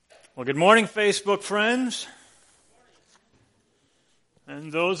Well, good morning, Facebook friends.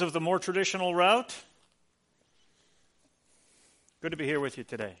 And those of the more traditional route. Good to be here with you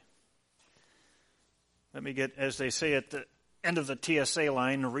today. Let me get, as they say at the end of the TSA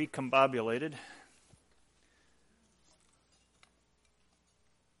line, recombobulated.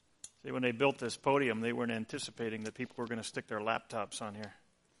 See, when they built this podium, they weren't anticipating that people were going to stick their laptops on here.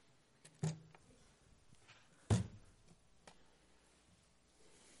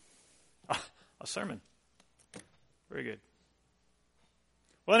 A sermon. Very good.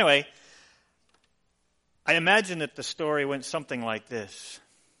 Well, anyway, I imagine that the story went something like this.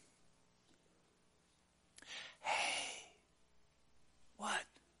 Hey, what?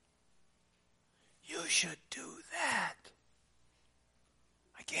 You should do that.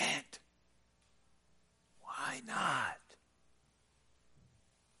 I can't. Why not?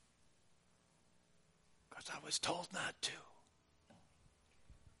 Because I was told not to.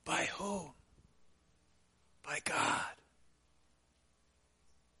 By whom? By God.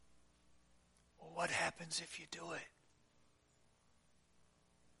 Well, what happens if you do it?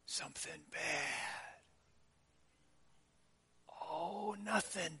 Something bad. Oh,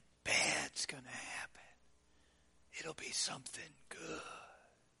 nothing bad's going to happen. It'll be something good.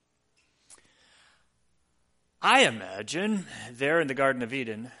 I imagine there in the Garden of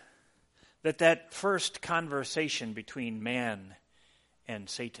Eden that first conversation between man and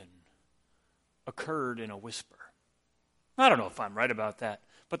Satan occurred in a whisper. I don't know if I'm right about that,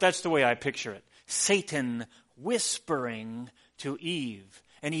 but that's the way I picture it. Satan whispering to Eve,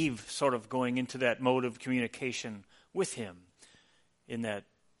 and Eve sort of going into that mode of communication with him in that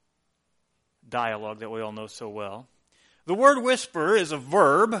dialogue that we all know so well. The word whisper is a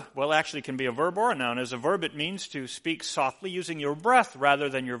verb. Well, actually it can be a verb or a noun. As a verb, it means to speak softly using your breath rather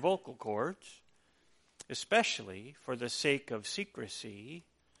than your vocal cords, especially for the sake of secrecy.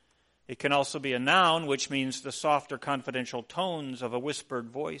 It can also be a noun, which means the softer, confidential tones of a whispered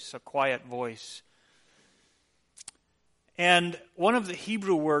voice, a quiet voice. And one of the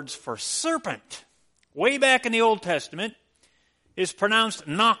Hebrew words for serpent, way back in the Old Testament, is pronounced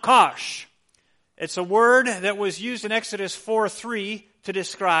nakash. It's a word that was used in Exodus 4:3 to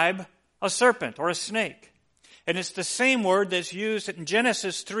describe a serpent or a snake. And it's the same word that's used in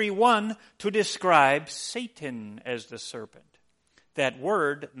Genesis 3:1 to describe Satan as the serpent. That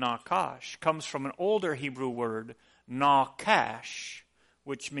word, nakash, comes from an older Hebrew word, nakash,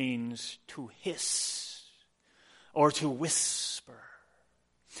 which means to hiss or to whisper.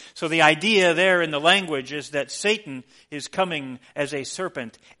 So the idea there in the language is that Satan is coming as a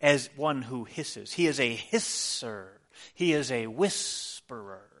serpent, as one who hisses. He is a hisser. He is a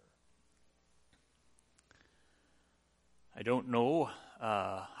whisperer. I don't know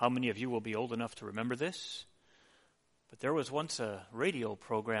how many of you will be old enough to remember this, but there was once a radio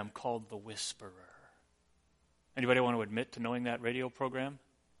program called The Whisperer. Anybody want to admit to knowing that radio program?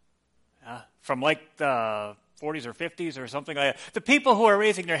 From like the 40s or 50s or something like that. The people who are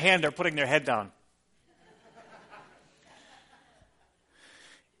raising their hand are putting their head down.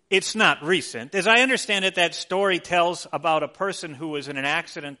 It's not recent. As I understand it, that story tells about a person who was in an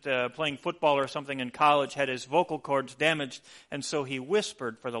accident playing football or something in college, had his vocal cords damaged, and so he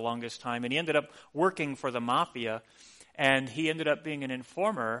whispered for the longest time, and he ended up working for the mafia. And he ended up being an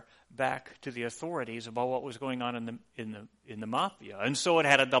informer back to the authorities about what was going on in the mafia. And so it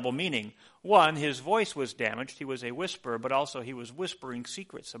had a double meaning. One, his voice was damaged. He was a whisperer, but also he was whispering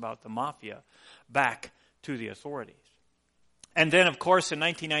secrets about the mafia back to the authorities. And then, of course, in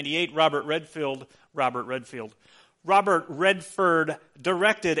 1998, Robert Redford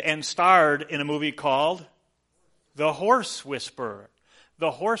directed and starred in a movie called The Horse Whisperer.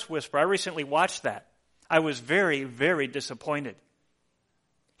 The Horse Whisperer. I recently watched that. I was very, very disappointed.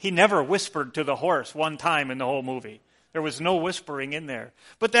 He never whispered to the horse one time in the whole movie. There was no whispering in there.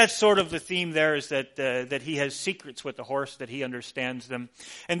 But that's sort of the theme there, is that he has secrets with the horse, that he understands them.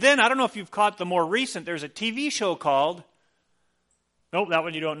 And then, I don't know if you've caught the more recent, there's a TV show called, nope, that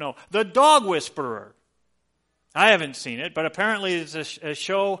one you don't know, The Dog Whisperer. I haven't seen it, but apparently it's a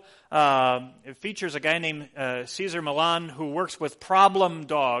show. It features a guy named Cesar Millan who works with problem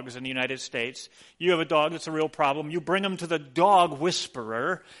dogs in the United States. You have a dog that's a real problem. You bring him to the dog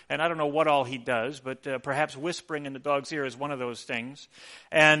whisperer, and I don't know what all he does, but perhaps whispering in the dog's ear is one of those things.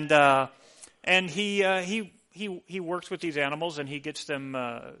 And he works with these animals, and he gets them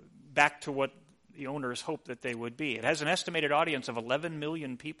back to what the owners hope that they would be. It has an estimated audience of 11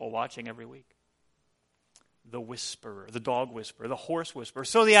 million people watching every week. The whisperer, the dog whisperer, the horse whisperer.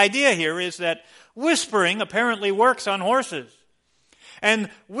 So the idea here is that whispering apparently works on horses. And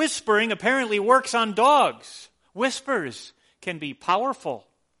whispering apparently works on dogs. Whispers can be powerful.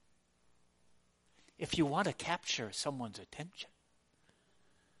 if you want to capture someone's attention,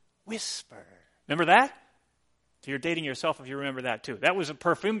 whisper. Remember that? So you're dating yourself if you remember that too. That was a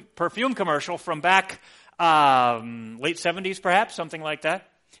perfume commercial from back late 70s perhaps, something like that.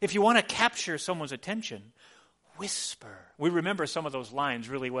 If you want to capture someone's attention, whisper. We remember some of those lines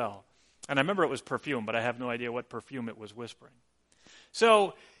really well. And I remember it was perfume, but I have no idea what perfume it was whispering.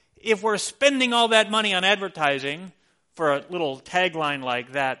 So if we're spending all that money on advertising for a little tagline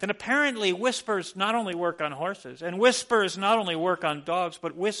like that, then apparently whispers not only work on horses, and whispers not only work on dogs,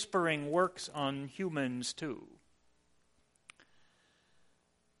 but whispering works on humans too.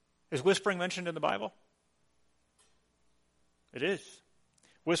 Is whispering mentioned in the Bible? It is.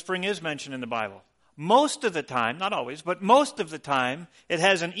 Whispering is mentioned in the Bible. Most of the time, not always, but most of the time, it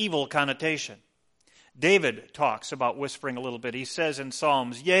has an evil connotation. David talks about whispering a little bit. He says in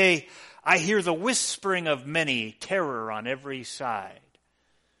Psalms, "Yea, I hear the whispering of many, terror on every side."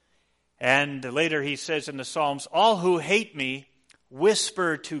 And later he says in the Psalms, "All who hate me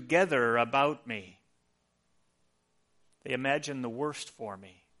whisper together about me. They imagine the worst for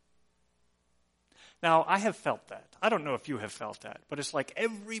me." Now, I have felt that. I don't know if you have felt that, but it's like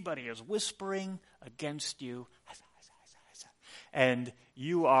everybody is whispering against you, and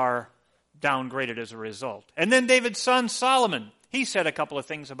you are downgraded as a result. And then David's son, Solomon, he said a couple of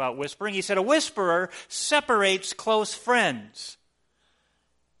things about whispering. He said, "A whisperer separates close friends."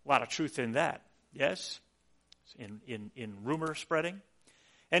 A lot of truth in that, yes, in rumor spreading.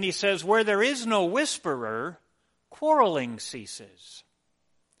 And he says, "Where there is no whisperer, quarreling ceases."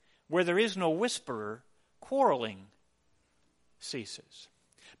 Where there is no whisperer, quarreling ceases.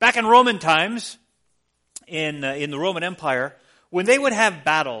 Back in Roman times, in the Roman Empire, when they would have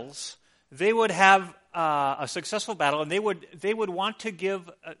battles, they would have a successful battle, and they would want to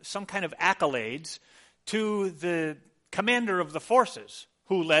give some kind of accolades to the commander of the forces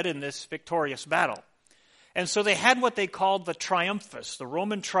who led in this victorious battle. And so they had what they called the triumphus, the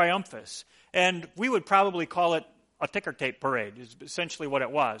Roman triumphus, and we would probably call it a ticker tape parade is essentially what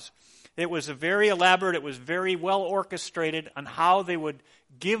it was. It was very elaborate. It was very well orchestrated on how they would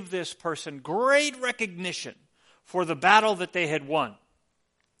give this person great recognition for the battle that they had won,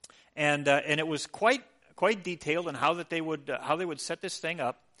 and it was quite detailed in how they would set this thing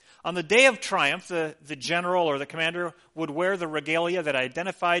up. On the day of triumph, the general or the commander would wear the regalia that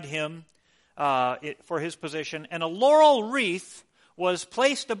identified him for his position, and a laurel wreath was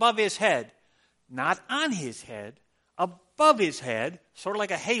placed above his head, not on his head, above his head, sort of like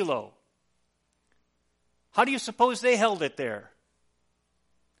a halo. How do you suppose they held it there?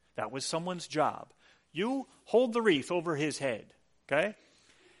 That was someone's job. You hold the wreath over his head, okay?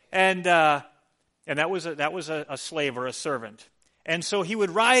 And that was a slave or a servant. And so he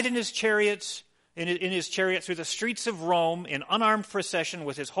would ride in his chariots, in his chariot through the streets of Rome in unarmed procession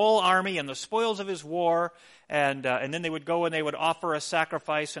with his whole army and the spoils of his war, and then they would go and they would offer a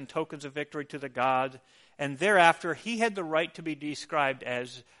sacrifice and tokens of victory to the god. And thereafter, he had the right to be described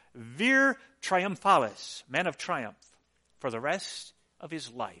as vir triumphalis, man of triumph, for the rest of his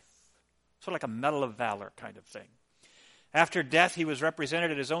life. Sort of like a medal of valor kind of thing. After death, he was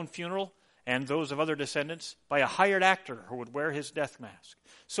represented at his own funeral and those of other descendants by a hired actor who would wear his death mask.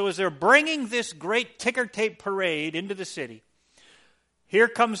 So as they're bringing this great ticker tape parade into the city, here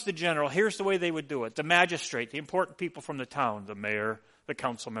comes the general. Here's the way they would do it. The magistrate, the important people from the town, the mayor, the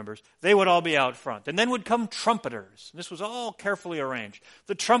council members, they would all be out front. And then would come trumpeters. This was all carefully arranged.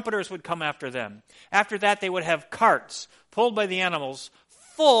 The trumpeters would come after them. After that, they would have carts pulled by the animals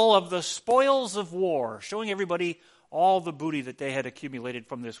full of the spoils of war, showing everybody all the booty that they had accumulated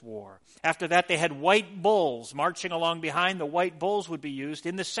from this war. After that, they had white bulls marching along behind. The white bulls would be used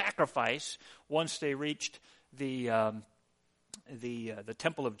in the sacrifice once they reached the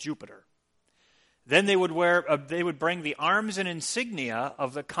temple of Jupiter. Then they would bring the arms and insignia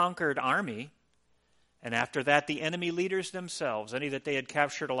of the conquered army, and after that, the enemy leaders themselves, any that they had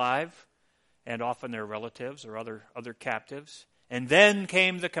captured alive, and often their relatives or other captives. And then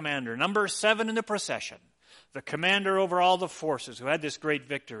came the commander, number 7 in the procession, the commander over all the forces who had this great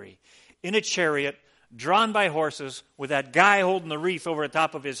victory, in a chariot, drawn by horses, with that guy holding the wreath over the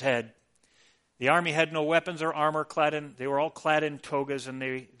top of his head. The army had no weapons or armor they were all clad in togas, and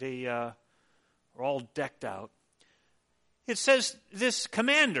they were all decked out. It says this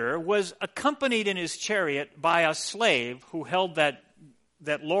commander was accompanied in his chariot by a slave who held that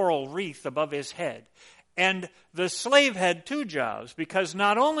laurel wreath above his head. And the slave had 2 jobs, because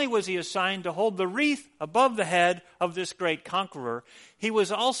not only was he assigned to hold the wreath above the head of this great conqueror, he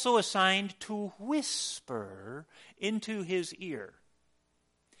was also assigned to whisper into his ear.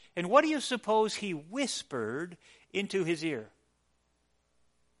 And what do you suppose he whispered into his ear?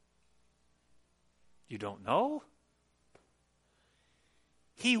 You don't know?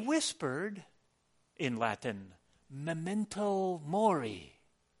 He whispered, in Latin, memento mori.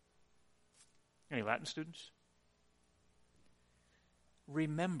 Any Latin students?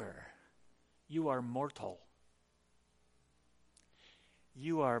 Remember, you are mortal.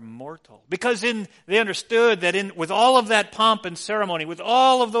 You are mortal. Because they understood that with all of that pomp and ceremony, with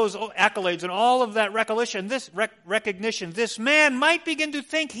all of those accolades and all of that recognition, this man might begin to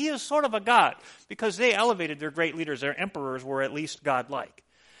think he is sort of a god. Because they elevated their great leaders, their emperors were at least godlike.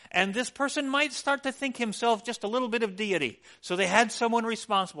 And this person might start to think himself just a little bit of deity. So they had someone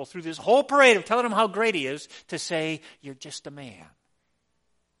responsible through this whole parade of telling him how great he is to say, you're just a man.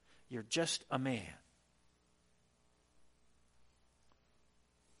 You're just a man.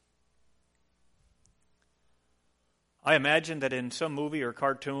 I imagine that in some movie or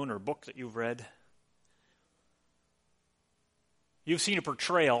cartoon or book that you've read, you've seen a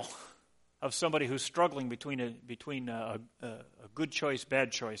portrayal of somebody who's struggling between a good choice,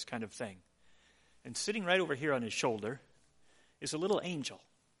 bad choice kind of thing. And sitting right over here on his shoulder is a little angel,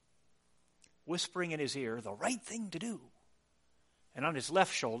 whispering in his ear the right thing to do. And on his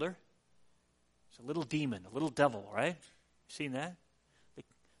left shoulder is a little demon, a little devil, right? Seen that?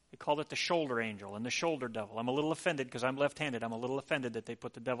 They call it the shoulder angel and the shoulder devil. I'm a little offended because I'm left-handed. I'm a little offended that they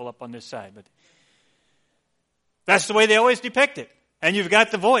put the devil up on this side. But that's the way they always depict it. And you've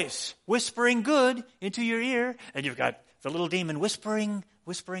got the voice whispering good into your ear, and you've got the little demon whispering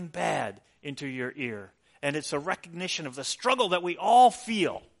bad into your ear. And it's a recognition of the struggle that we all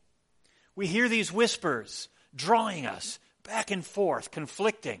feel. We hear these whispers drawing us back and forth,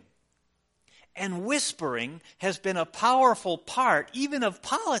 conflicting. And whispering has been a powerful part even of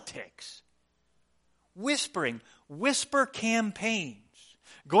politics. Whisper campaigns.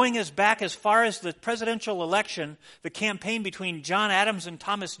 Going back as far as the presidential election, the campaign between John Adams and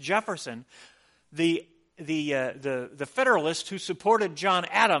Thomas Jefferson, the Federalists who supported John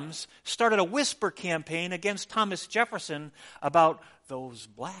Adams started a whisper campaign against Thomas Jefferson about those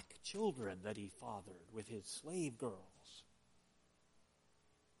black children that he fathered with his slave girls.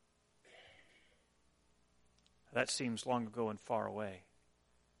 That seems long ago and far away.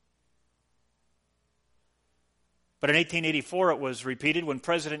 But in 1884, it was repeated when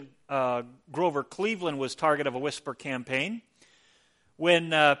President Grover Cleveland was target of a whisper campaign,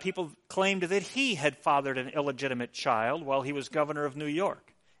 when people claimed that he had fathered an illegitimate child while he was governor of New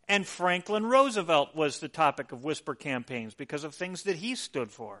York. And Franklin Roosevelt was the topic of whisper campaigns because of things that he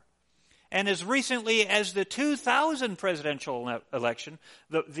stood for. And as recently as the 2000 presidential election,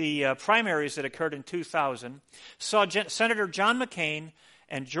 the primaries that occurred in 2000, saw Senator John McCain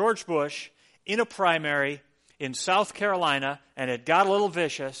and George Bush in a primary in South Carolina, and it got a little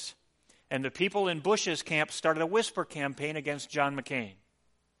vicious, and the people in Bush's camp started a whisper campaign against John McCain.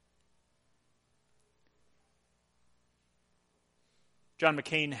 John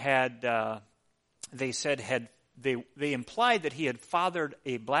McCain they implied that he had fathered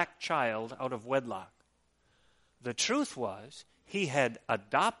a black child out of wedlock. The truth was, he had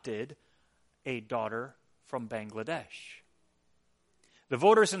adopted a daughter from Bangladesh. The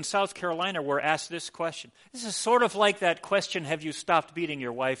voters in South Carolina were asked this question. This is sort of like that question, have you stopped beating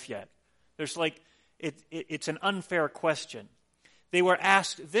your wife yet? It's an unfair question. They were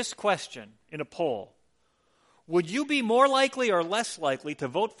asked this question in a poll. Would you be more likely or less likely to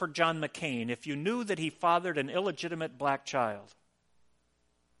vote for John McCain if you knew that he fathered an illegitimate black child?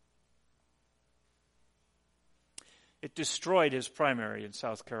 It destroyed his primary in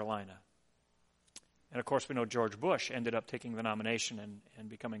South Carolina. And of course, we know George Bush ended up taking the nomination and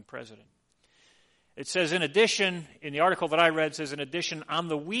becoming president. It says, in addition, in the article that I read, says, in addition, on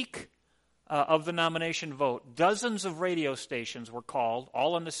the week of the nomination vote, dozens of radio stations were called,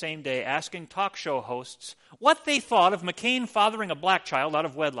 all on the same day, asking talk show hosts what they thought of McCain fathering a black child out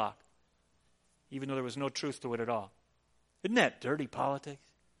of wedlock, even though there was no truth to it at all. Isn't that dirty politics?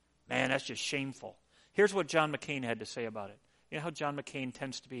 Man, that's just shameful. Here's what John McCain had to say about it. You know how John McCain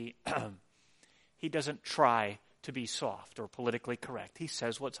tends to be... He doesn't try to be soft or politically correct. He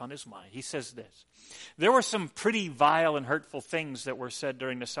says what's on his mind. He says this. There were some pretty vile and hurtful things that were said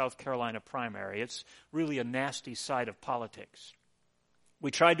during the South Carolina primary. It's really a nasty side of politics. We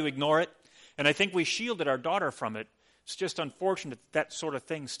tried to ignore it, and I think we shielded our daughter from it. It's just unfortunate that sort of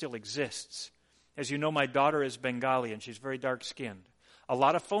thing still exists. As you know, my daughter is Bengali, and she's very dark-skinned. A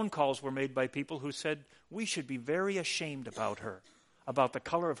lot of phone calls were made by people who said, we should be very ashamed about her, about the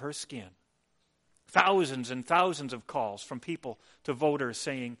color of her skin. Thousands and thousands of calls from people to voters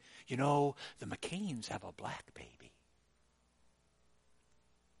saying, you know, the McCains have a black baby.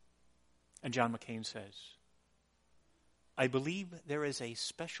 And John McCain says, I believe there is a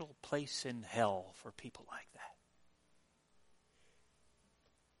special place in hell for people like that.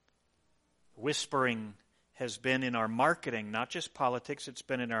 Whispering has been in our marketing, not just politics, it's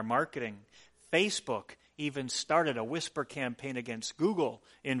been in our marketing. Facebook even started a whisper campaign against Google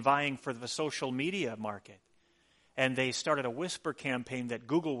in vying for the social media market. And they started a whisper campaign that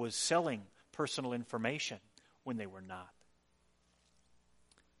Google was selling personal information when they were not.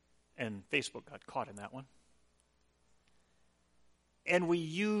 And Facebook got caught in that one. And we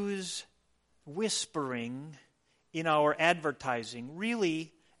use whispering in our advertising.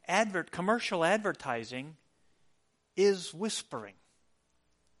 Really, commercial advertising is whispering.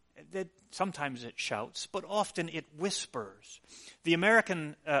 Sometimes it shouts, but often it whispers.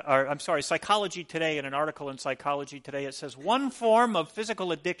 Psychology Today, in an article in Psychology Today, it says one form of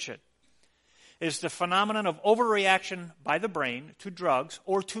physical addiction is the phenomenon of overreaction by the brain to drugs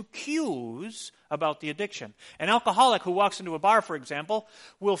or to cues about the addiction. An alcoholic who walks into a bar, for example,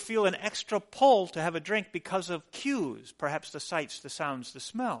 will feel an extra pull to have a drink because of cues, perhaps the sights, the sounds, the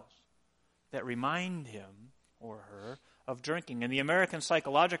smells, that remind him or her of drinking. And the American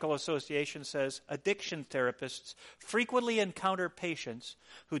Psychological Association says addiction therapists frequently encounter patients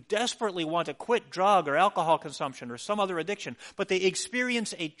who desperately want to quit drug or alcohol consumption or some other addiction, but they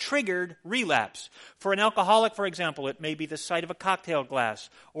experience a triggered relapse. For an alcoholic, for example, it may be the sight of a cocktail glass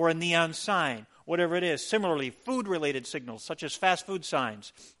or a neon sign, whatever it is. Similarly, food-related signals, such as fast food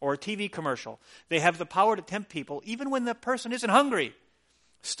signs or a TV commercial, they have the power to tempt people even when the person isn't hungry.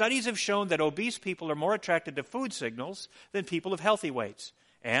 Studies have shown that obese people are more attracted to food signals than people of healthy weights.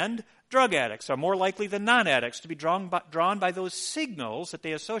 And drug addicts are more likely than non-addicts to be drawn by those signals that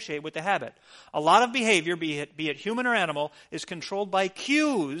they associate with the habit. A lot of behavior, be it human or animal, is controlled by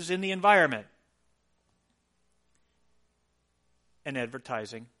cues in the environment. And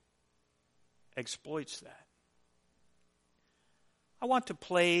advertising exploits that. I want to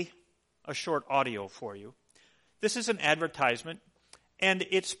play a short audio for you. This is an advertisement. And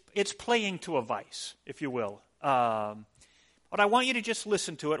it's playing to a vice, if you will. But I want you to just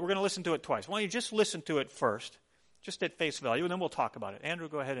listen to it. We're going to listen to it twice. I want you to just listen to it first, just at face value, and then we'll talk about it. Andrew,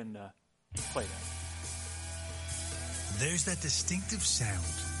 go ahead and play that. There's that distinctive sound,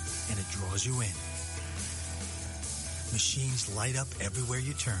 and it draws you in. Machines light up everywhere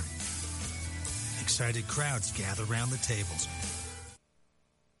you turn. Excited crowds gather around the tables.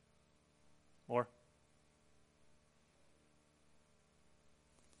 More?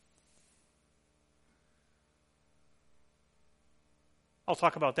 I'll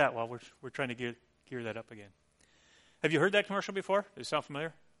talk about that while we're trying to gear that up again. Have you heard that commercial before? Does it sound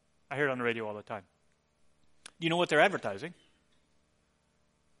familiar? I hear it on the radio all the time. Do you know what they're advertising?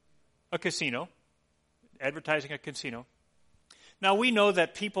 A casino. Advertising a casino. Now, we know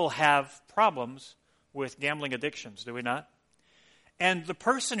that people have problems with gambling addictions, do we not? And the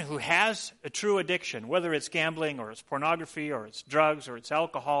person who has a true addiction, whether it's gambling or it's pornography or it's drugs or it's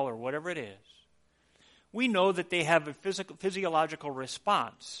alcohol or whatever it is, we know that they have a physiological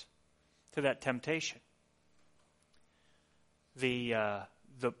response to that temptation. The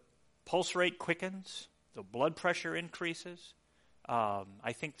pulse rate quickens, the blood pressure increases.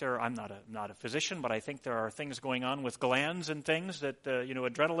 I think I'm not a physician, but I think there are things going on with glands and things that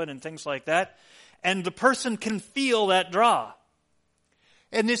adrenaline and things like that, and the person can feel that draw.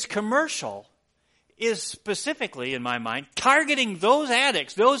 And this commercial is specifically, in my mind, targeting those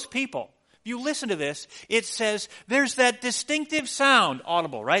addicts, those people. You listen to this, it says, there's that distinctive sound,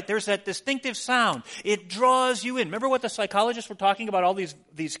 audible, right? There's that distinctive sound. It draws you in. Remember what the psychologists were talking about, all these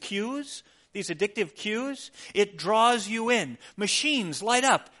cues, these addictive cues? It draws you in. Machines light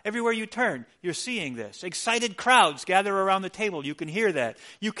up everywhere you turn. You're seeing this. Excited crowds gather around the table. You can hear that.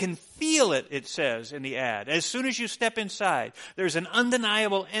 You can feel it, it says in the ad. As soon as you step inside, there's an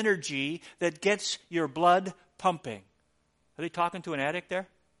undeniable energy that gets your blood pumping. Are they talking to an addict there?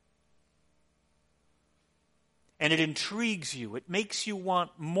 And it intrigues you. It makes you want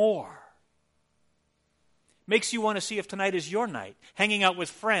more. Makes you want to see if tonight is your night. Hanging out with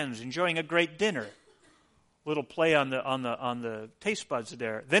friends, enjoying a great dinner. Little play on the taste buds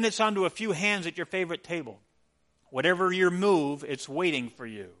there. Then it's on to a few hands at your favorite table. Whatever your move, it's waiting for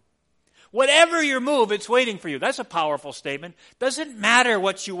you. Whatever your move, it's waiting for you. That's a powerful statement. Doesn't matter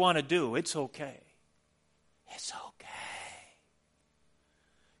what you want to do. It's okay. It's okay.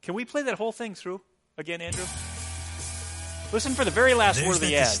 Can we play that whole thing through again, Andrew? Listen for the very last word of the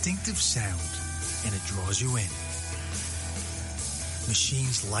ad. There's that distinctive sound, and it draws you in.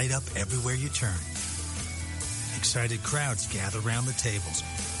 Machines light up everywhere you turn. Excited crowds gather around the tables.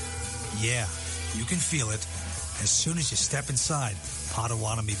 Yeah, you can feel it as soon as you step inside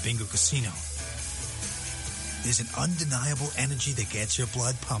Potawatomi Bingo Casino. There's an undeniable energy that gets your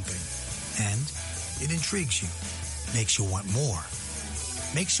blood pumping. And it intrigues you, makes you want more,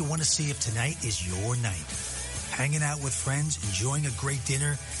 makes you want to see if tonight is your night. Hanging out with friends, enjoying a great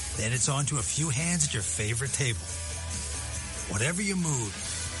dinner, then it's on to a few hands at your favorite table. Whatever your mood,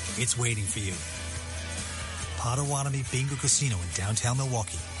 it's waiting for you. Potawatomi Bingo Casino in downtown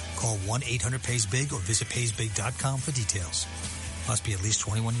Milwaukee. Call 1-800-PAYS-BIG or visit paysbig.com for details. Must be at least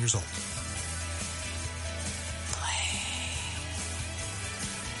 21 years old.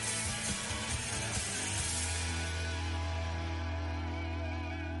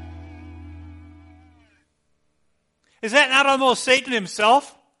 Is that not almost Satan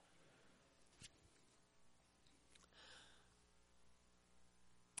himself?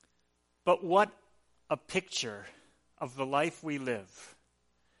 But what a picture of the life we live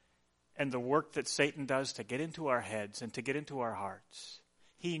and the work that Satan does to get into our heads and to get into our hearts.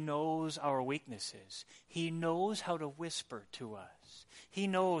 He knows our weaknesses. He knows how to whisper to us. He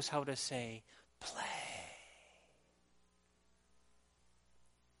knows how to say, play.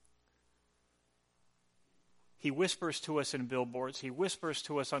 He whispers to us in billboards. He whispers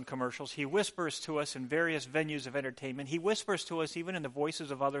to us on commercials. He whispers to us in various venues of entertainment. He whispers to us even in the voices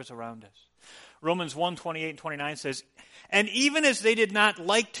of others around us. Romans 1:28 and 29 says, "And even as they did not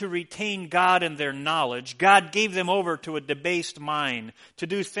like to retain God in their knowledge, God gave them over to a debased mind to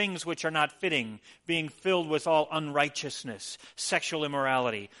do things which are not fitting, being filled with all unrighteousness, sexual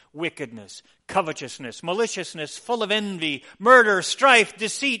immorality, wickedness, covetousness, maliciousness, full of envy, murder, strife,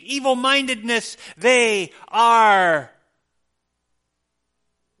 deceit, evil-mindedness. They are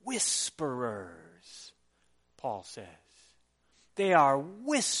whisperers," Paul says. They are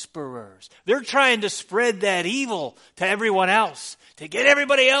whisperers. They're trying to spread that evil to everyone else, to get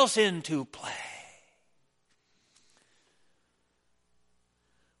everybody else into play.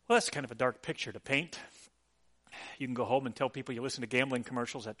 Well, that's kind of a dark picture to paint. You can go home and tell people you listen to gambling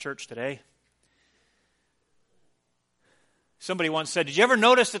commercials at church today. Somebody once said, "Did you ever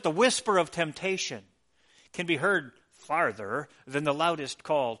notice that the whisper of temptation can be heard farther than the loudest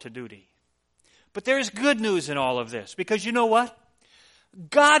call to duty?" But there's good news in all of this, because you know what?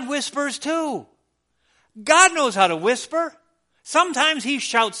 God whispers too. God knows how to whisper. Sometimes he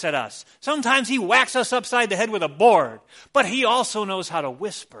shouts at us. Sometimes he whacks us upside the head with a board. But he also knows how to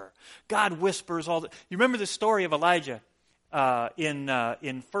whisper. God whispers all the... You remember the story of Elijah in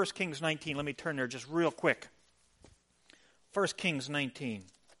 1 Kings 19. Let me turn there just real quick. 1 Kings 19.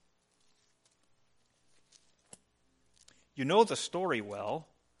 You know the story well.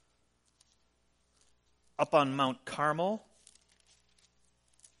 Up on Mount Carmel,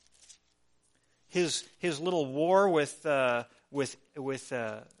 his little war with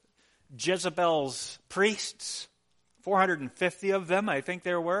Jezebel's priests, 450 of them, I think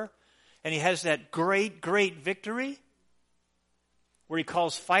there were, and he has that great victory where he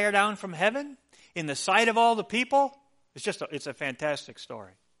calls fire down from heaven in the sight of all the people. It's a fantastic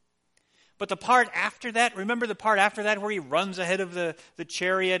story. But the part after that, remember the part after that where he runs ahead of the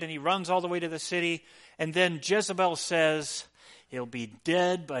chariot and he runs all the way to the city, and then Jezebel says, "He'll be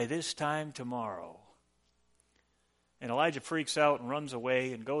dead by this time tomorrow." And Elijah freaks out and runs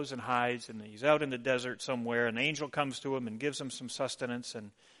away and goes and hides, and he's out in the desert somewhere, and an angel comes to him and gives him some sustenance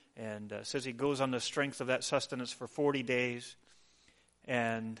and says he goes on the strength of that sustenance for 40 days.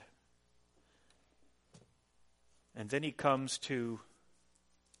 And then he comes to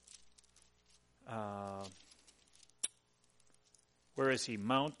where is he?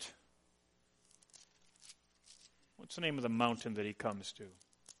 What's the name of the mountain that he comes to?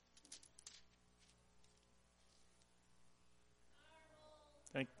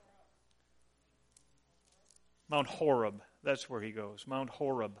 Mount Horeb. That's where he goes. Mount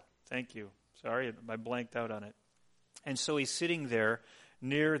Horeb. Thank you. Sorry, I blanked out on it. And so he's sitting there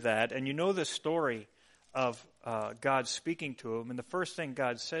near that. And you know the story of God speaking to him. And the first thing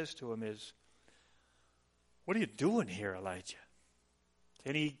God says to him is, "What are you doing here, Elijah?"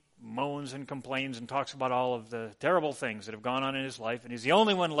 And he moans and complains and talks about all of the terrible things that have gone on in his life. And he's the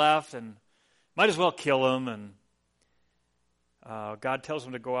only one left and might as well kill him. And God tells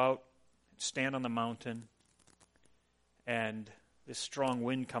him to go out and stand on the mountain. And this strong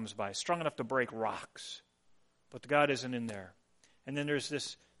wind comes by, strong enough to break rocks. But God isn't in there. And then there's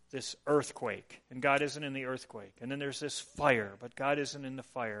this earthquake, and God isn't in the earthquake. And then there's this fire, but God isn't in the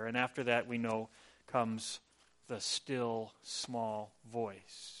fire. And after that, we know, comes the still, small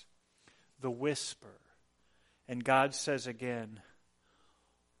voice, the whisper. And God says again,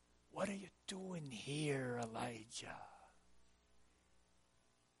 "What are you doing here, Elijah?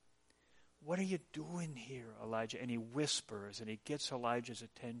 What are you doing here, Elijah?" And he whispers, and he gets Elijah's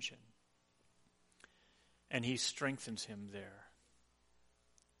attention. and he strengthens him there.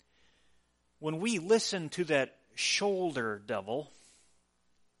 When we listen to that shoulder devil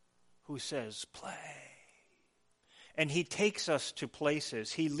who says, play, and he takes us to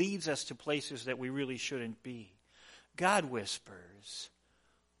places, he leads us to places that we really shouldn't be. God whispers,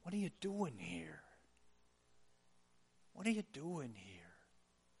 what are you doing here? What are you doing here?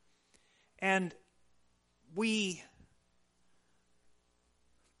 And we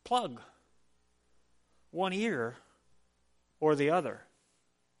plug one ear or the other.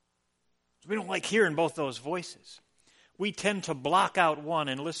 We don't like hearing both those voices. We tend to block out one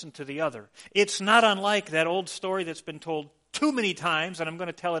and listen to the other. It's not unlike that old story that's been told too many times, and I'm going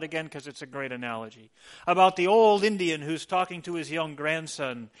to tell it again because it's a great analogy, about the old Indian who's talking to his young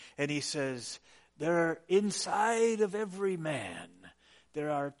grandson, and he says, there inside of every man, there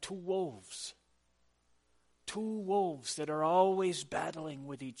are two wolves that are always battling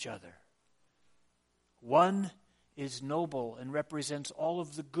with each other. One is noble and represents all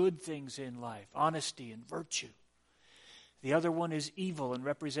of the good things in life, honesty and virtue. The other one is evil and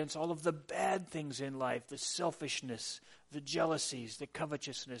represents all of the bad things in life, the selfishness, the jealousies, the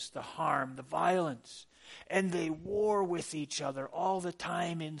covetousness, the harm, the violence. And they war with each other all the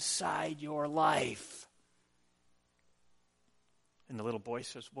time inside your life. And the little boy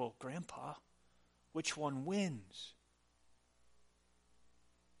says, well, Grandpa, which one wins?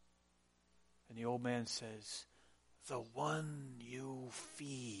 And the old man says, the one you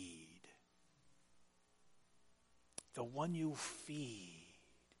feed. The one you feed.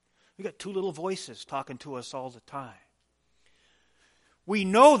 We got two little voices talking to us all the time. We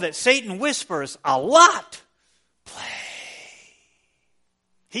know that Satan whispers a lot. Play.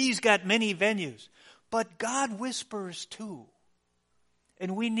 He's got many venues. But God whispers too.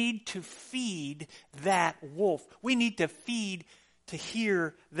 And we need to feed that wolf. We need to feed to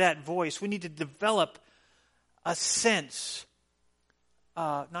hear that voice. We need to develop a sense.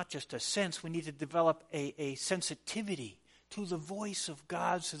 Not just a sense, we need to develop a sensitivity to the voice of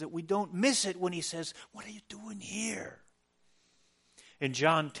God so that we don't miss it when he says, what are you doing here? In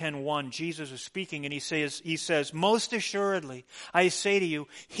John 10:1, Jesus is speaking and he says, most assuredly, I say to you,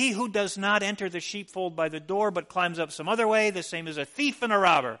 he who does not enter the sheepfold by the door but climbs up some other way, the same is a thief and a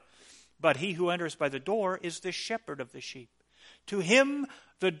robber. But he who enters by the door is the shepherd of the sheep. To him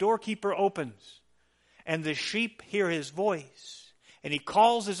the doorkeeper opens, and the sheep hear his voice. And he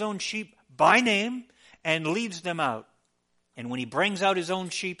calls his own sheep by name and leads them out. And when he brings out his own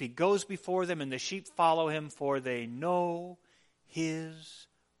sheep, he goes before them, and the sheep follow him, for they know his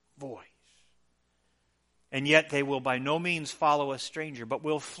voice. And yet they will by no means follow a stranger, but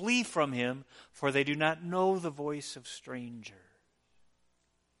will flee from him, for they do not know the voice of strangers.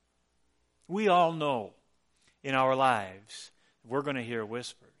 We all know in our lives we're going to hear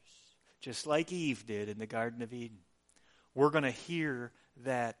whispers, just like Eve did in the Garden of Eden. We're going to hear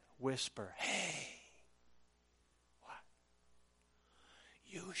that whisper. Hey, what?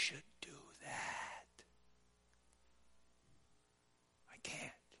 You should do that. I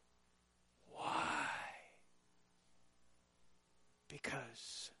can't. Why?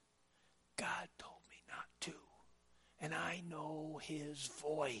 Because God told me not to. And I know his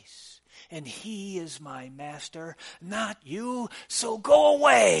voice. And he is my master, not you. So go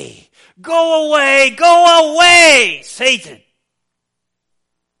away. Go away. Go away, Satan.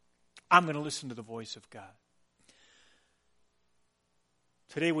 I'm going to listen to the voice of God.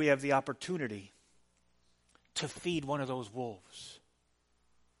 Today we have the opportunity to feed one of those wolves.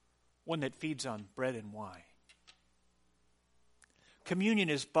 One that feeds on bread and wine. Communion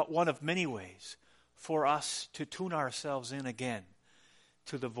is but one of many ways for us to tune ourselves in again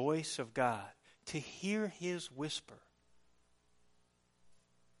to the voice of God, to hear his whisper,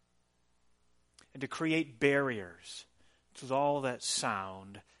 and to create barriers to all that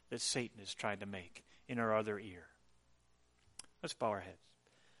sound that Satan is trying to make in our other ear. Let's bow our heads.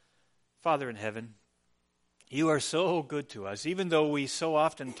 Father in heaven, you are so good to us, even though we so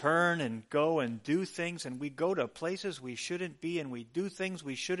often turn and go and do things, and we go to places we shouldn't be, and we do things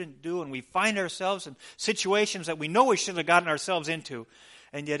we shouldn't do, and we find ourselves in situations that we know we shouldn't have gotten ourselves into,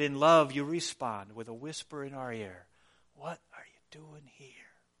 and yet in love you respond with a whisper in our ear. What are you doing here?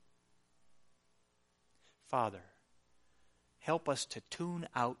 Father, help us to tune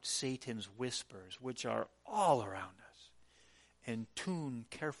out Satan's whispers, which are all around us, and tune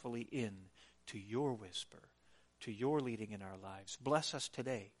carefully in to your whisper, to your leading in our lives. Bless us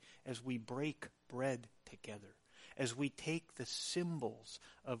today as we break bread together, as we take the symbols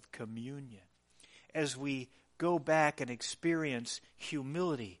of communion, as we go back and experience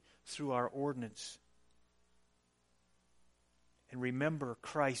humility through our ordinance, and remember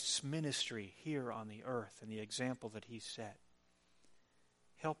Christ's ministry here on the earth and the example that he set.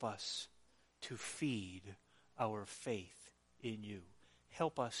 Help us to feed our faith in you.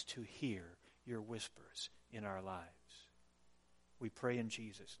 Help us to hear your whispers in our lives. We pray in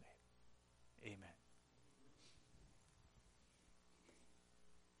Jesus' name. Amen.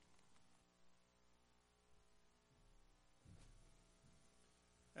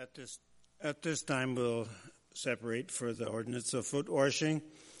 At this time, we'll separate for the ordinance of foot washing.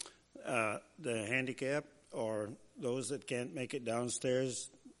 The handicapped or those that can't make it downstairs,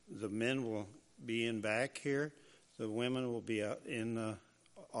 the men will be in back here. The women will be out in the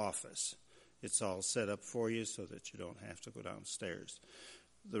office. It's all set up for you so that you don't have to go downstairs.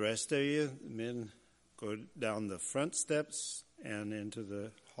 The rest of you, the men, go down the front steps and into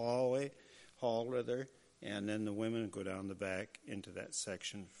the hall rather, and then the women go down the back into that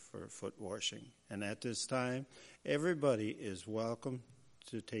section for foot washing. And at this time, everybody is welcome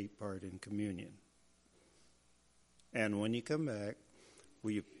to take part in communion. And when you come back,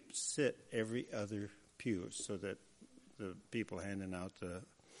 will you sit every other pew so that the people handing out the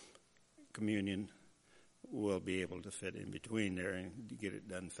communion will be able to fit in between there and get it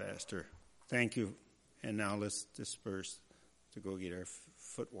done faster. Thank you. And now let's disperse to go get our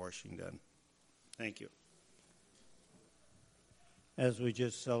foot washing done. Thank you. As we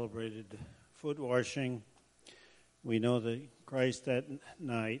just celebrated foot washing, we know that Christ that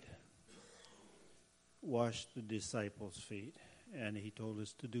night washed the disciples' feet, and he told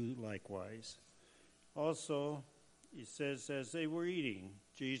us to do likewise. Also, he says, as they were eating,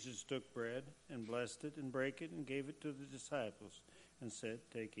 Jesus took bread and blessed it and brake it and gave it to the disciples and said,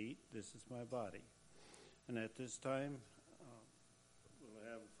 take, eat, this is my body. And at this time, we'll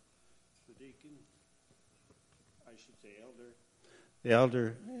have the deacon, I should say elder. The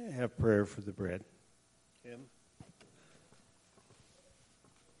elder have prayer for the bread. Kim?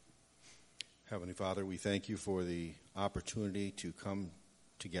 Heavenly Father, we thank you for the opportunity to come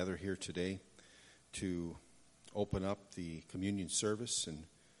together here today to open up the communion service, and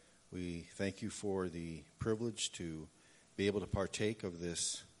we thank you for the privilege to be able to partake of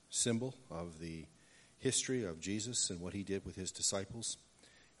this symbol of the history of Jesus and what he did with his disciples.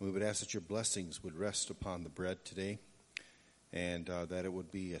 And we would ask that your blessings would rest upon the bread today, and that it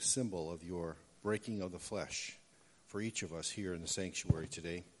would be a symbol of your breaking of the flesh for each of us here in the sanctuary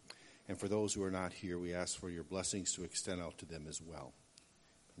today. And for those who are not here, we ask for your blessings to extend out to them as well.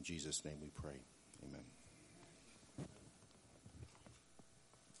 In Jesus' name we pray. Amen.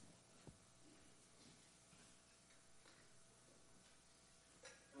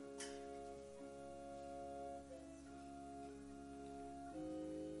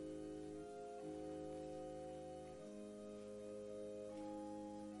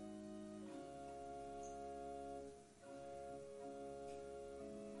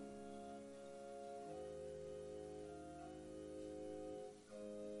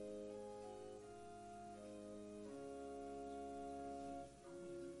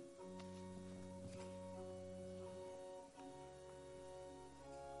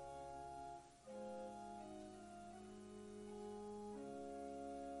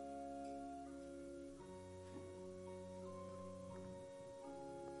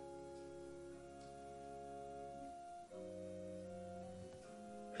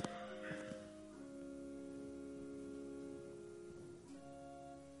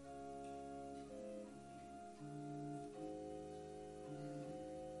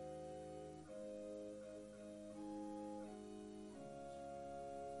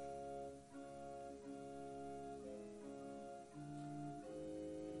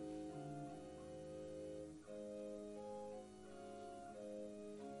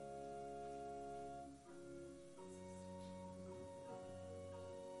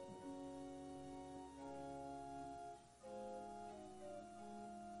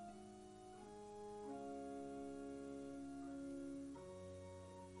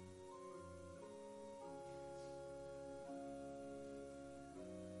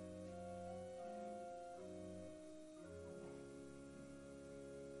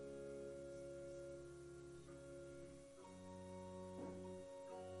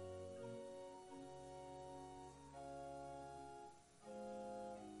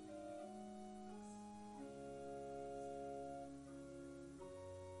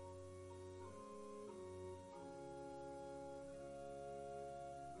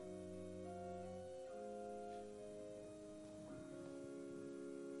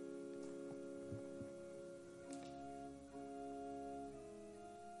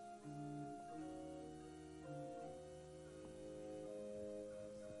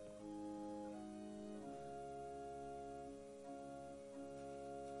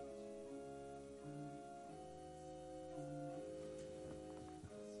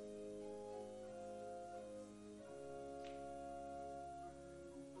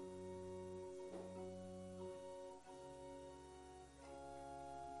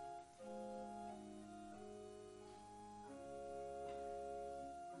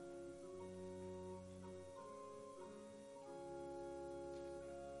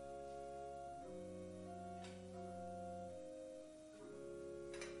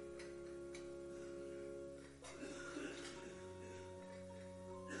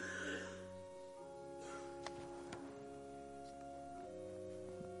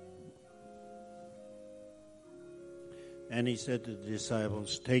 And he said to the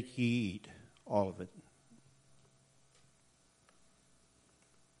disciples, "Take ye, eat, all of it."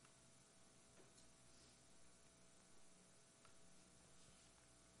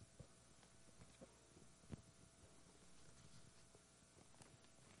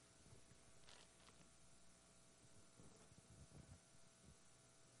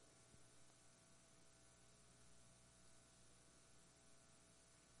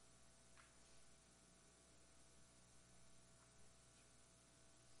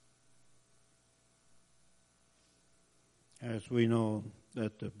 As we know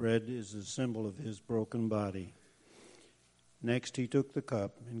that the bread is a symbol of his broken body. Next he took the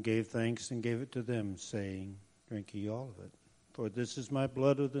cup and gave thanks and gave it to them, saying, "Drink ye all of it. For this is my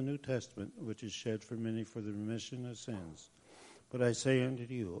blood of the New Testament, which is shed for many for the remission of sins. But I say unto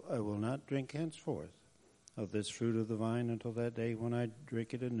you, I will not drink henceforth of this fruit of the vine until that day when I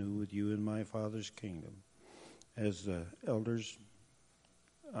drink it anew with you in my Father's kingdom." As the elders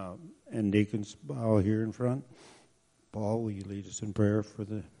and deacons bow here in front, Paul, will you lead us in prayer for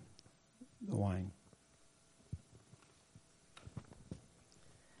the wine?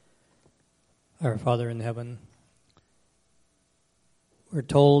 Our Father in heaven, we're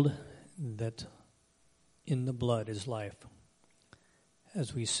told that in the blood is life.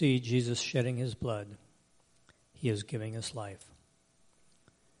 As we see Jesus shedding his blood, he is giving us life.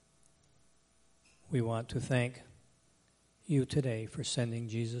 We want to thank you today for sending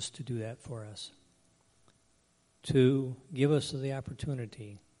Jesus to do that for us, to give us the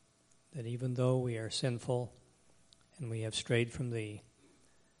opportunity that even though we are sinful and we have strayed from thee,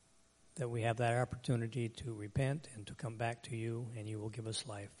 that we have that opportunity to repent and to come back to you, and you will give us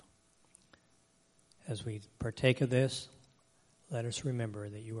life. As we partake of this, let us remember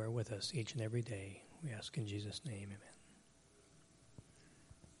that you are with us each and every day. We ask in Jesus' name, amen.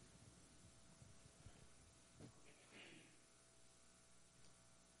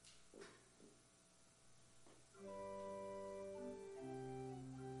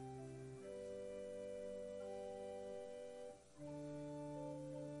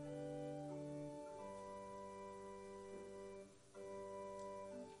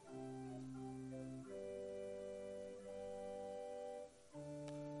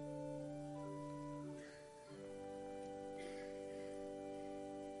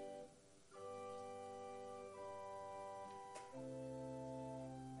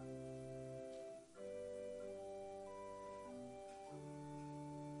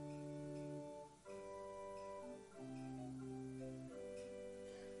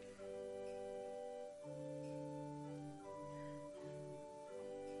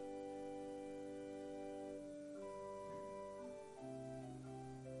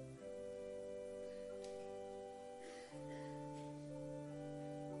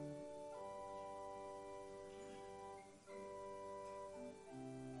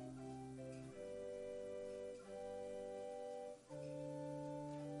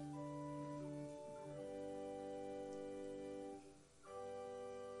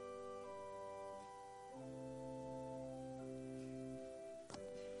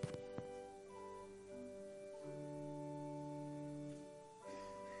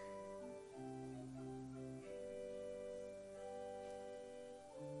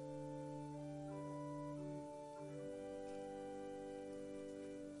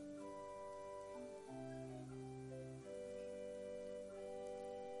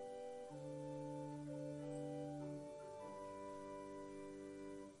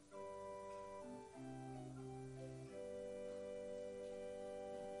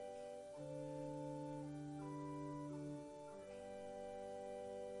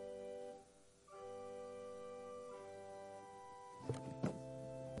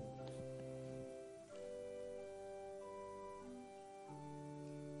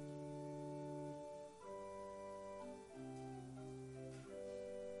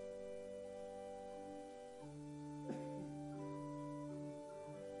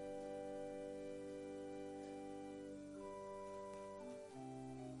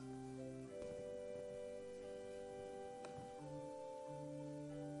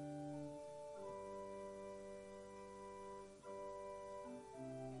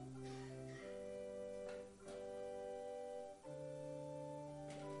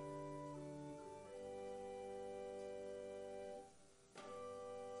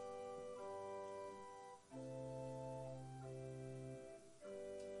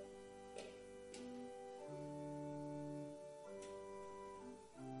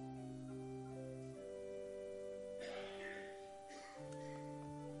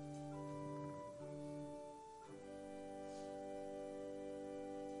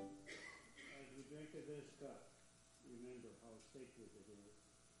 Drink of this cup, remember, sacred it is.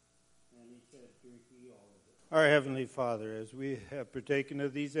 And he said, drink ye all of it. Our Heavenly Father, as we have partaken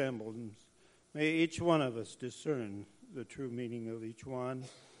of these emblems, may each one of us discern the true meaning of each one.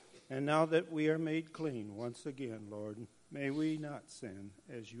 And now that we are made clean once again, Lord, may we not sin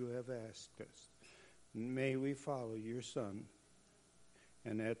as you have asked us. May we follow your Son.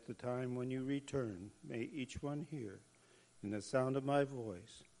 And at the time when you return, may each one hear, and the sound of my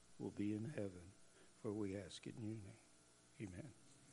voice will be in heaven. For we ask it in your name. Amen.